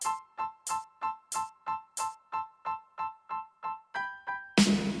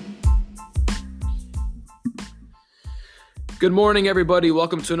Good morning, everybody.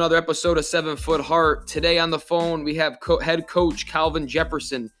 Welcome to another episode of 7 Foot Heart. Today on the phone, we have head coach Calvin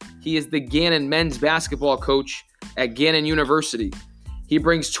Jefferson. He is the Gannon men's basketball coach at Gannon University. He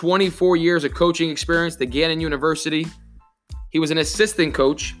brings 24 years of coaching experience to Gannon University. He was an assistant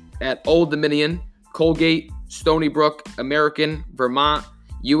coach at Old Dominion, Colgate, Stony Brook, American, Vermont,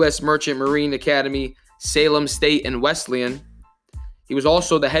 U.S. Merchant Marine Academy, Salem State, and Wesleyan. He was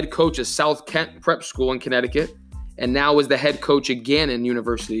also the head coach of South Kent Prep School in Connecticut, and now is the head coach at Gannon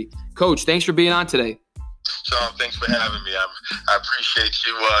University. Coach, thanks for being on today. Sean, thanks for having me. I appreciate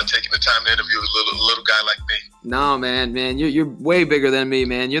you taking the time to interview a little guy like me. No, man, you're way bigger than me,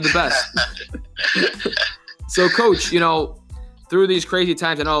 man. You're the best. So, Coach, through these crazy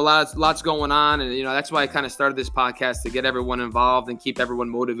times, I know lots going on, and that's why I kind of started this podcast, to get everyone involved and keep everyone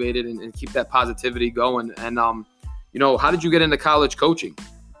motivated and keep that positivity going. And how did you get into college coaching?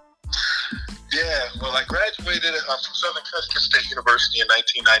 Yeah, well, I graduated from Southern Connecticut State University in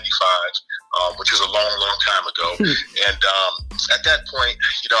 1995, which is a long, long time ago. And at that point,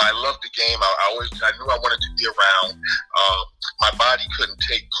 I loved the game. I knew I wanted to be around. My body couldn't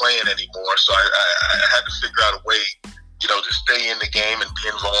take playing anymore, so I had to figure out a way, to stay in the game and be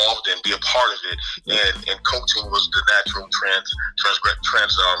involved and be a part of it. And coaching was the natural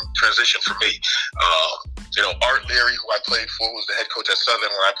transition for me. Art Leary, who I played for, was the head coach at Southern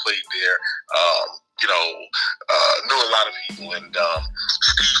when I played there. Knew a lot of people. And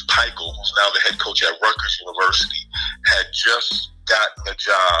Steve Pikiell, who's now the head coach at Rutgers University, had just gotten a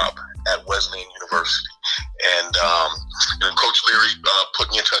job at Wesleyan University. And Coach Leary put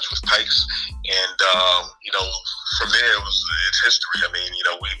me in touch with Pikes. And, from there, it's history. I mean,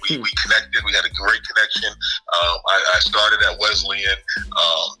 we connected. We had a great connection. I started at Wesleyan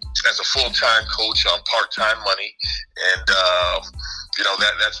as a full-time coach on part-time money. And,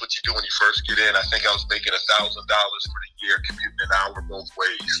 that's what you do when you first get in. I think I was making $1,000 for the year, commuting an hour both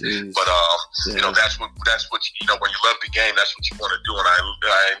ways. Jeez. But, that's what when you love the game, that's what you want to do. And I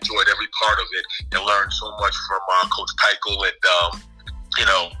enjoyed every part of it and learned so much from Coach Pikiell. And,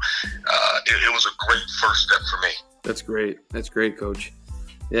 it was a great first step for me. That's great, Coach.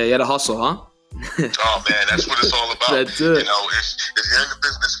 Yeah, you had to hustle, huh? Oh man, that's what it's all about. That's it. If you're in the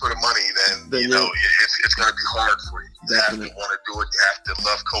business for the money, then it's going to be hard for you. Definitely. You have to want to do it. You have to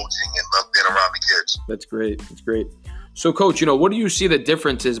love coaching and love being around the kids. That's great. So, Coach, what do you see the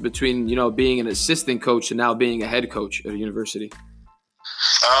differences between being an assistant coach and now being a head coach at a university?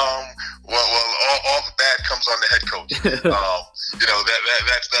 Well, all the bad comes on the head coach.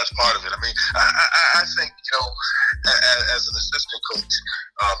 That's part of it. I mean, I think as an assistant coach,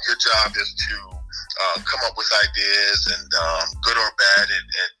 your job is to come up with ideas and good or bad,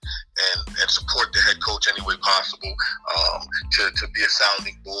 and support the head coach any way possible, to be a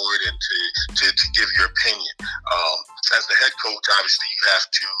sounding board and to give your opinion. As the head coach, obviously you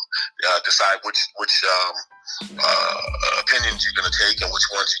have to decide which opinions you're going to take and which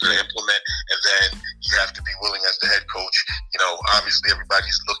ones you're going to implement, and then you have to be willing as the head coach. Obviously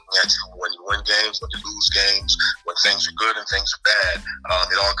everybody's looking at you when you win games, when you lose games, when things are good and things are bad.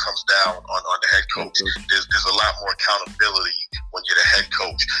 It all comes down on the head coach. There's a lot more accountability when you're the head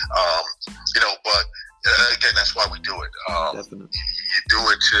coach. But again, that's why we do it. Definitely. You do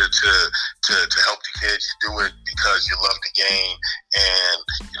it to help the kids. You do it because you love the game, and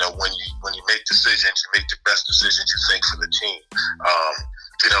when you make decisions, you make the best decisions you think for the team.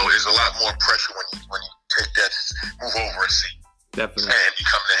 There's a lot more pressure when you take that move over a seat. Definitely. And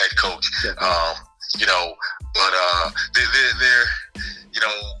become the head coach.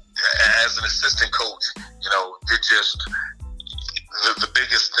 As an assistant coach, you're just the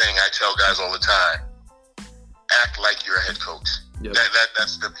biggest thing I tell guys all the time: act like you're a head coach. Yep.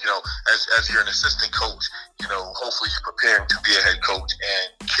 That's the as you're an assistant coach, hopefully you're preparing to be a head coach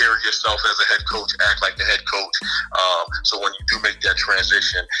and carry yourself as a head coach, act like the head coach. So when you do make that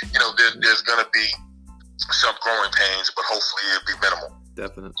transition, there's going to be some growing pains, but hopefully it'll be minimal.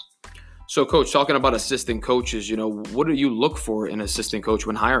 Definitely. So, Coach, talking about assistant coaches, what do you look for in an assistant coach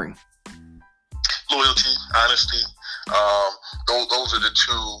when hiring? Loyalty, honesty. Those are the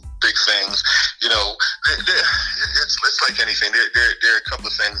two big things. It's like anything. There are a couple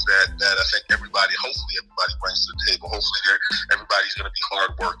of things that I think hopefully everybody brings to the table. Hopefully everybody's going to be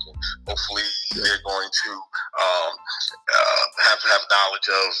hardworking. Hopefully they're going to have knowledge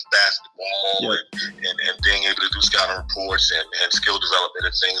of basketball and being able to do scouting reports and skill development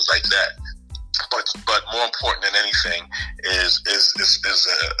and things like that. But more important than anything is an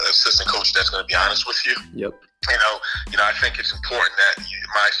assistant coach that's going to be honest with you. Yep. I think it's important that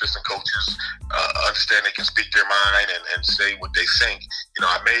my assistant coaches understand they can speak their mind and say what they think.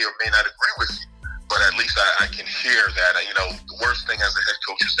 I may or may not agree with you, but at least I can hear that. The worst thing as a head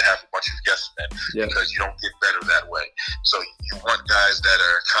coach is to have a bunch of yes men because you don't get better that way. So you want guys that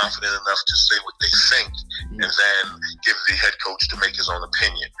are confident enough to say what they think and then give the head coach to make his own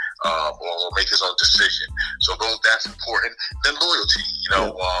opinion or make his own decision. So that's important. Then loyalty.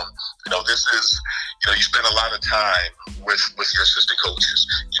 This is, you spend a lot of time with your assistant coaches.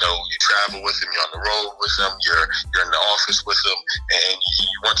 You travel with them, you're on the road with them, you're in the office with them, and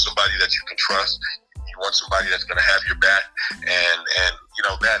you want somebody that you can trust. You want somebody that's going to have your back, and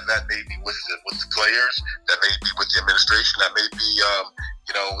that may be with the players, that may be with the administration, that may be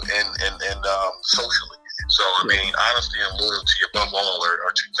and socially. So honesty and loyalty above all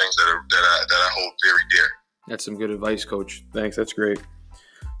are two things that I hold very dear. That's some good advice, Coach. Thanks. That's great.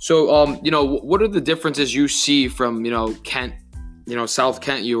 So what are the differences you see from Kent? South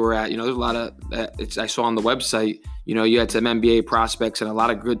Kent you were at. There's a lot of I saw on the website. You had some NBA prospects and a lot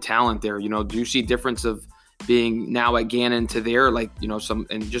of good talent there. Do you see difference of being now at Gannon to there, some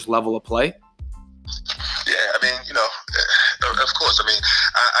and just level of play? Yeah, of course.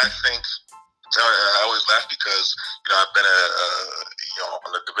 I think I always laugh because I've been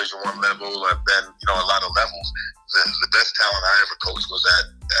on the Division I level. I've been a lot of levels. The best talent I ever coached was at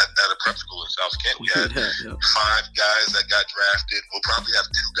a prep school in South Kent. We had 5 guys that got drafted. We'll probably have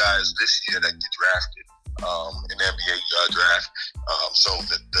 2 guys this year that get drafted in the NBA draft. So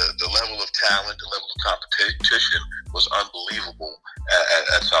the level of talent, the level of competition was unbelievable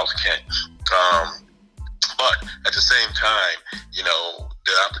at South Kent. But at the same time,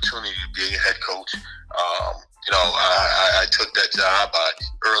 the opportunity to be a head coach, I took that job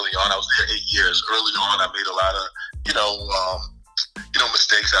early on. I was there 8 years. Early on, I made a lot of,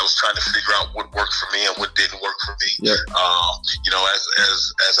 mistakes. I was trying to figure out what worked for me and what didn't work for me. Yep.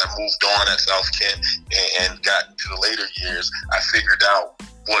 As I moved on at South Kent and got into the later years, I figured out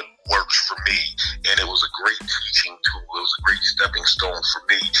what works for me, and it was a great teaching tool. It was a great stepping stone for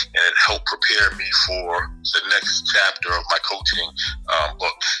me, and it helped prepare me for the next chapter of my coaching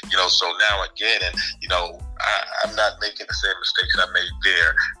book. So now again, and I'm not making the same mistakes I made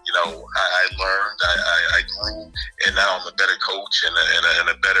there. I learned, I grew, and now I'm a better coach and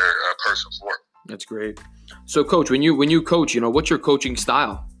a better person for it. That's great. So, Coach, when you coach, what's your coaching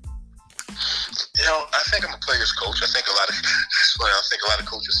style? I think I'm a player's coach. I think a lot of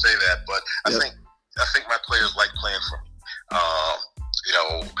coaches say that, but I think my players like playing for me.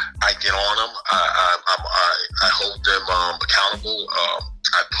 I get on them. I hold them accountable.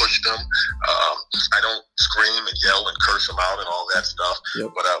 I push them. I don't scream and yell and curse them out and all that stuff.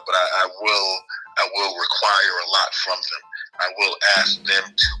 Yep. But I will require a lot from them. I will ask them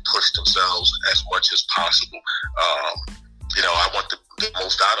to push themselves as much as possible. I want the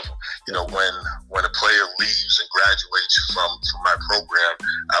most out of them. When a player leaves and graduates from my program,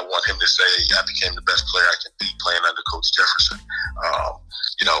 I want him to say, I became the best player I can be playing under Coach Jefferson.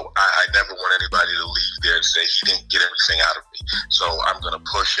 I never want anybody to leave there and say he didn't get everything out of me. So I'm going to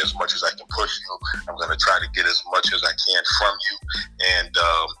push as much as I can push you. I'm going to try to get as much as I can from you. And,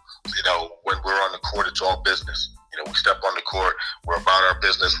 when we're on the court, it's all business. We step on the court, we're about our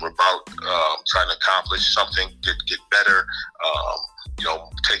business, we're about trying to accomplish something, get better,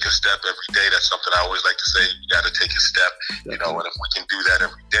 take a step every day. That's something I always like to say. You got to take a step, and if we can do that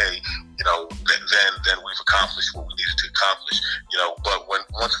every day, then we've accomplished what we needed to accomplish. But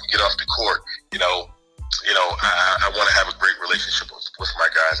once we get off the court, I want to have a great relationship with my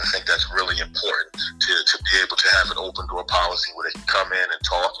guys. I think that's really important to be able to have an open door policy where they can come in and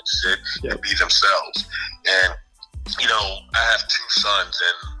talk and sit and be themselves. And I have 2 sons,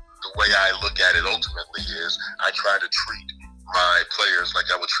 and the way I look at it ultimately is I try to treat my players like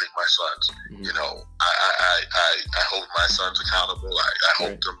I would treat my sons. Mm-hmm. I hold my sons accountable. I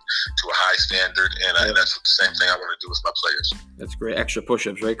hold them to a high standard, and that's the same thing I want to do with my players. That's great. Extra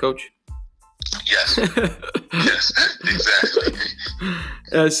push-ups, right, Coach? Yes. Yes,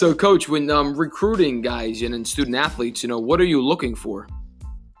 exactly. So, Coach, when recruiting guys and student athletes, what are you looking for?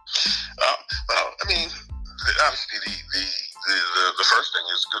 Obviously, the first thing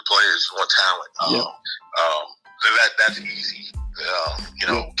is good players who want talent. That's easy.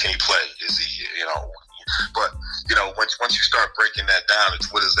 Can he play? Is he? But once you start breaking that down,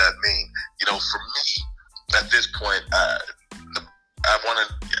 it's what does that mean? For me, at this point, I want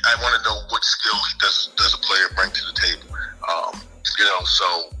to know what skill does a player bring to the table.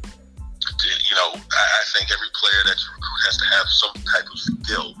 I think every player that you recruit has to have some type of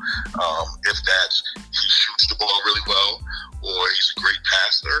skill. If that's he shoots the ball really well, or he's a great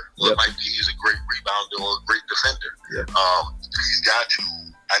passer, or it might be he's a great rebounder or a great defender. he's got to.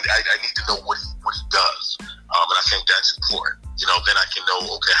 I need to know what he does, and I think that's important. Then I can know,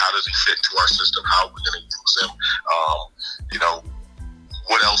 okay, how does he fit into our system? How are we going to use him?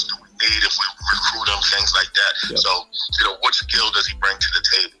 What else do we need if we recruit him? Things like that. Yep. So, what skill does he bring to the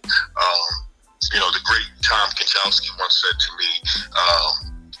table? The great Tom Konchowski once said to me,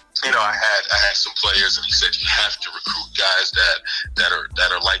 I had some players, and he said you have to recruit guys that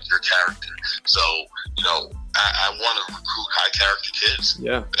are like your character. So, I want to recruit high character kids.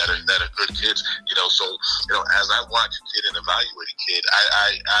 Yeah. That are good kids. So as I watch a kid and evaluate a kid,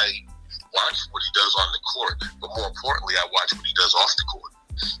 I watch what he does on the court, but more importantly, I watch what he does off the court.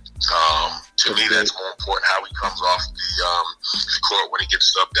 To me, that's more important. How he comes off the court when he gets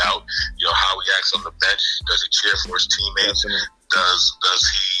subbed out. How he acts on the bench. Does he cheer for his teammates? Definitely. Does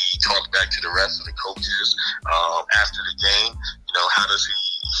he talk back to the rest of the coaches after the game? How does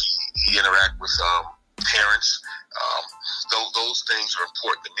he interact with parents? Those things are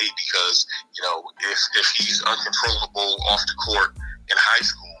important to me because if he's uncontrollable off the court in high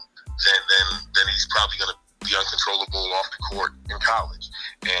school, then he's probably going to be uncontrollable off the court in college.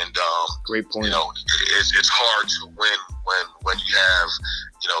 And great point. It's hard to win when you have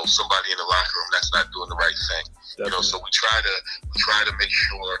somebody in the locker room that's not doing the right thing. Definitely. So we try to make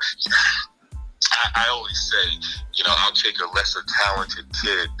sure. I always say, I'll take a lesser talented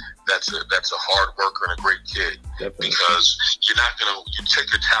kid that's a hard worker and a great kid. Definitely. Because you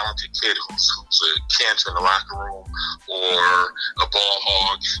take a talented kid who's a cancer in the locker room or a ball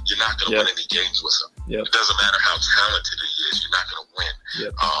hog, you're not going to win any games with him. Yep. It doesn't matter how talented he is, you're not going to win.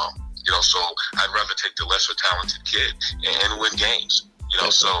 Yep. So I'd rather take the lesser talented kid and win games.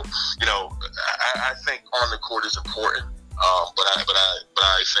 So I think on the court is important, but I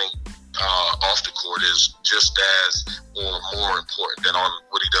think off the court is just as or more important than on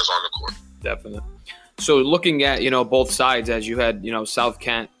what he does on the court. Definitely. So looking at both sides, as you had South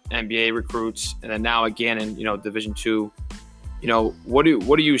Kent NBA recruits, and then now again in Division II, what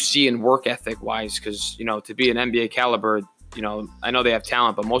do you see in work ethic wise? Because to be an NBA caliber, I know they have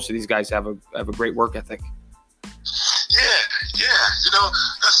talent, but most of these guys have a great work ethic. Yeah.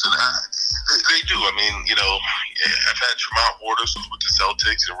 Listen, they do. I mean, I've had Tremont Waters who's with the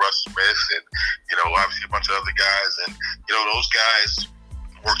Celtics and Russ Smith and, obviously a bunch of other guys. And, those guys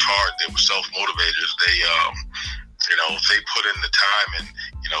worked hard. They were self-motivators. They put in the time and,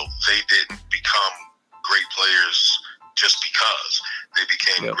 they didn't become great players just because. They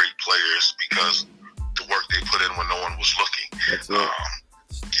became great players because the work they put in when no one was looking. That's it.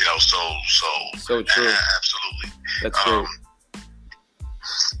 So true. Absolutely. That's true.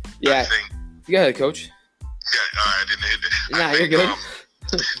 Yeah. Go ahead, Coach. Yeah, I didn't hit it. Nah, you're good.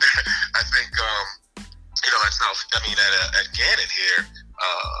 I think, that's not. I mean, at Gannon here,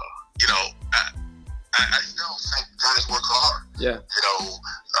 I still think guys work hard. Yeah.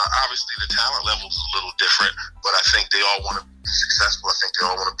 Obviously the talent level is a little different, but I think they all want to be successful. I think they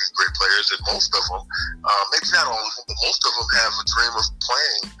all want to be great players, and most of them, maybe not all of them, but most of them have a dream of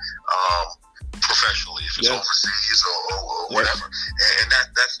playing professionally, if it's overseas or whatever. And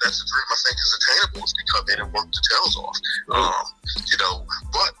that's a dream I think is attainable if you come in and work the tails off.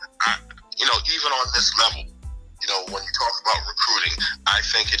 But even on this level, when you talk about recruiting, I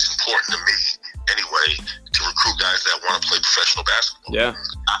think it's important to me anyway to recruit guys that want to play professional basketball. Yeah.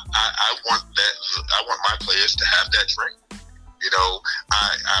 I want that. I want my players to have that dream.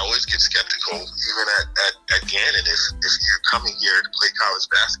 I always get skeptical, even at Gannon, if you're coming here to play college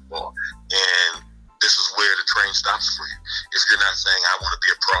basketball and this is where the train stops for you. If you're not saying I want to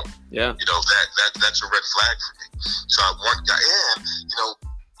be a pro, that's a red flag for me. So I want guys, and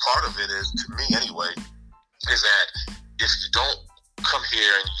part of it is, to me anyway, is that if you don't come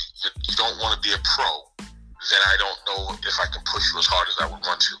here and you don't want to be a pro, then I don't know if I can push you as hard as I would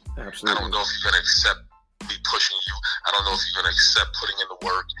want to. Absolutely. I don't know if you're going to accept me pushing you. I don't know if you're going to accept putting in the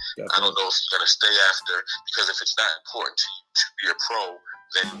work. Definitely. I don't know if you're going to stay after, because if it's not important to you to be a pro,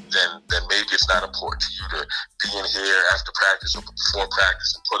 then maybe it's not important to you to be in here after practice or before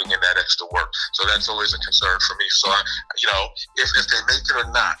practice and putting in that extra work. So that's always a concern for me. So if they make it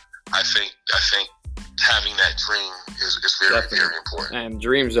or not, I think having that dream is very, very important. And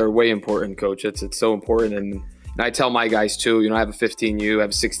dreams are way important, Coach. It's so important. And I tell my guys too, I have a 15U, I have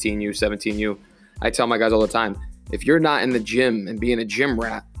a 16U, 17U. I tell my guys all the time, if you're not in the gym and being a gym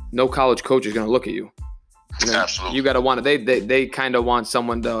rat, no college coach is going to look at you. Absolutely. You got to want it. They kind of want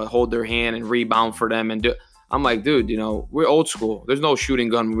someone to hold their hand and rebound for them and do. I'm like, dude, we're old school. There's no shooting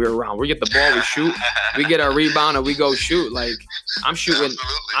gun when we're around. We get the ball, we shoot, we get our rebound, and we go shoot. Like I'm shooting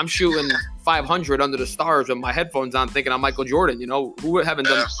 500 under the stars with my headphones on, thinking I'm Michael Jordan. Who haven't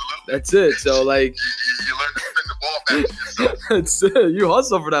done? Absolutely. That's it. So like, you learn to spin the ball back to yourself. That's it. You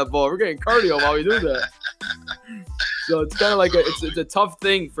hustle for that ball. We're getting cardio while we do that. So it's kind of like it's a tough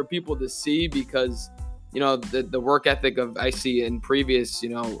thing for people to see because, the work ethic I see in previous,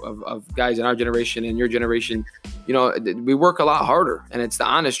 of guys in our generation and your generation, we work a lot harder. And it's the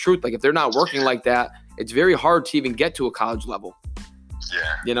honest truth. Like if they're not working like that, it's very hard to even get to a college level.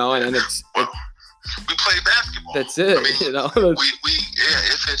 Yeah. And it's... We play basketball. That's it. I mean,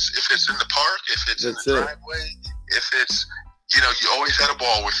 if it's in the park, if it's in the driveway, if it's, you always had a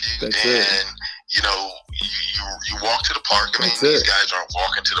ball with you. That's and, it. You walk to the park. I mean, That's these it. guys aren't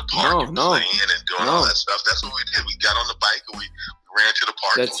walking to the park and playing and doing all that stuff. That's what we did. We got on the bike and we ran to the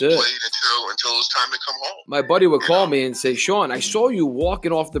park That's and we it. played until it was time to come home. My buddy would call me and say, Sean, I saw you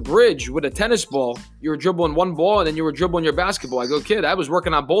walking off the bridge with a tennis ball. You were dribbling one ball and then you were dribbling your basketball. I go, kid, I was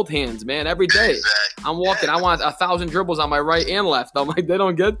working on both hands, man, every day. Exactly. I'm walking. I want 1,000 dribbles on my right and left. I'm like, they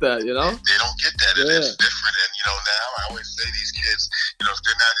don't get that, They don't get that. Yeah. It's different. And, now I always say these kids, if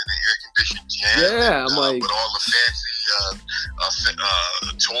they're not in the air-conditioned gym I'm like, with all the fancy toys and all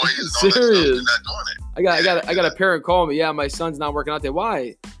that stuff, serious. they're not doing it. I got a parent call me. Yeah, my son's not working out there.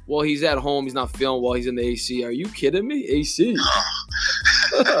 Why? Well, he's at home. He's not feeling well. He's in the AC. Are you kidding me? AC? We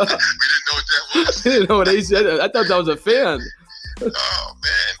didn't know what that was. I didn't know what AC. I thought that was a fan. Oh,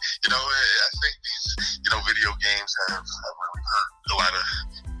 man. I think these, video games have really hurt a lot of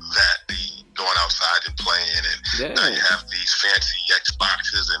that, the going outside and playing. And now you have these fancy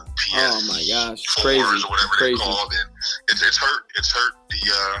Xboxes and PS4s Oh, my gosh. Crazy. or whatever they're called. And it's hurt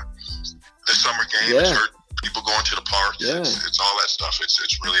the summer game. Yeah. It's hurt people going to the park. Yeah. It's all that stuff.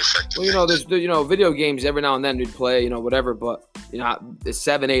 It's really affected. Well, there's video games every now and then we'd play, whatever, but it's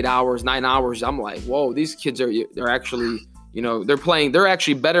 7, 8 hours, 9 hours. I'm like, whoa, these kids they're actually, they're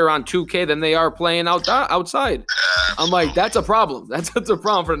actually better on 2K than they are playing outside. Absolutely. I'm like, that's a problem. That's a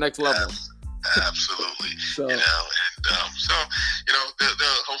problem for the next level. Absolutely. So, they'll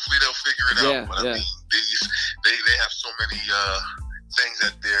hopefully they'll figure it out. But I mean, they have so many things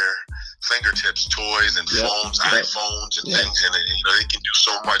at their fingertips, toys and phones, iPhones and things, and they can do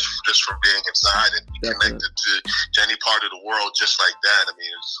so much just from being inside and be connected to any part of the world just like that. I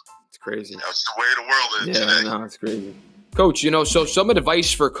mean, it's crazy. It's the way the world is today. No, it's crazy. Coach, so some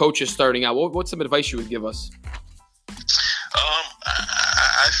advice for coaches starting out. What's some advice you would give us?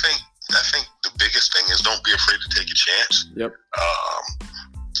 I think the biggest thing is don't be afraid to take a chance. Yep.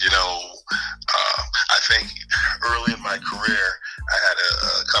 I think early in my career, I had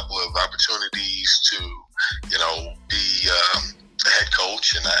a couple of opportunities to, be a head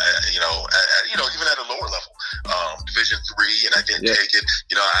coach, and even at a lower level, Division III, and I didn't take it.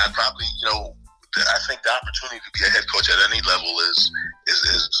 I probably, I think the opportunity to be a head coach at any level is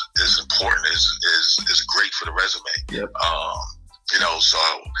important, is great for the resume. Yep. So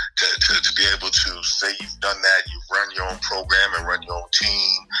to be able to say you've done that, you've run your own program and run your own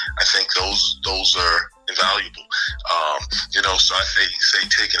team, I think those are invaluable. So I say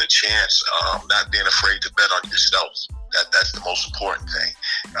taking a chance, not being afraid to bet on yourself. That's the most important thing.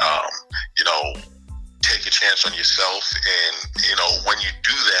 Take a chance on yourself, and when you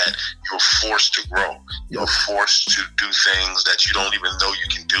do that, you're forced to grow. You're forced to do things that you don't even know you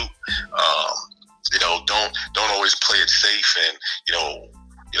can do. Don't always play it safe, and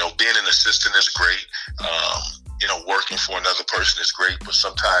being an assistant is great. Working for another person is great, but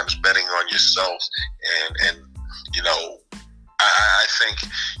sometimes betting on yourself and I think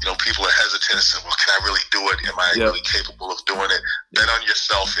people are hesitant and say, well, can I really do it? Am I really capable of doing it? Bet on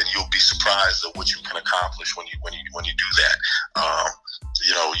yourself, and you'll be surprised at what you can accomplish when you do that.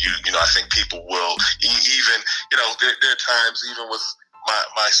 I think people will even there are times even with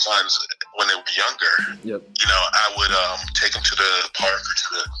my sons when they were younger. I would take them to the park or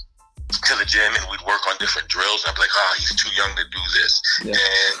to the gym, and we'd work on different drills, and I'd be like, he's too young to do this.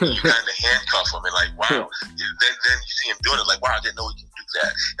 And you kind of handcuff him, and like, wow. Then you see him doing it, like, wow, I didn't know he can do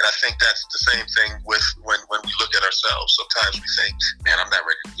that. And I think that's the same thing with when we look at ourselves. Sometimes we think, man, I'm not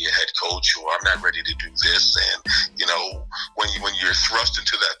ready to be a head coach, or I'm not ready to do this. And when you're thrust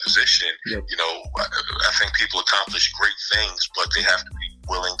into that position, I think people accomplish great things, but they have to be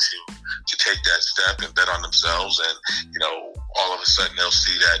willing to take that step and bet on themselves, and all of a sudden they'll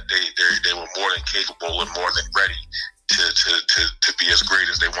see that they were more than capable and more than ready to be as great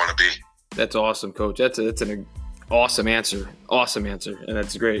as they want to be. That's awesome, Coach. That's an awesome answer. And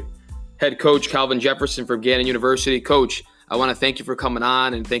that's great. Head coach Calvin Jefferson from Gannon University. Coach, I want to thank you for coming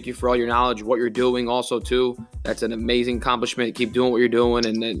on, and thank you for all your knowledge, what you're doing also too. That's an amazing accomplishment. Keep doing what you're doing,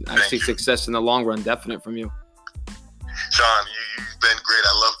 and then I see success in the long run, definite from you. Sean, you've been great.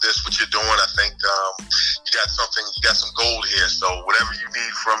 I love what you're doing. I think you got some gold here. So whatever you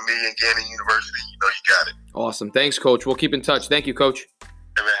need from me and Gannon University, you got it. Awesome. Thanks, Coach. We'll keep in touch. Thank you, Coach.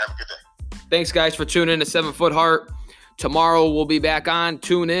 Hey, man, have a good day. Thanks, guys, for tuning in to 7 Foot Heart. Tomorrow we'll be back on.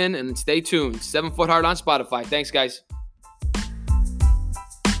 Tune in and stay tuned. 7 Foot Heart on Spotify. Thanks, guys.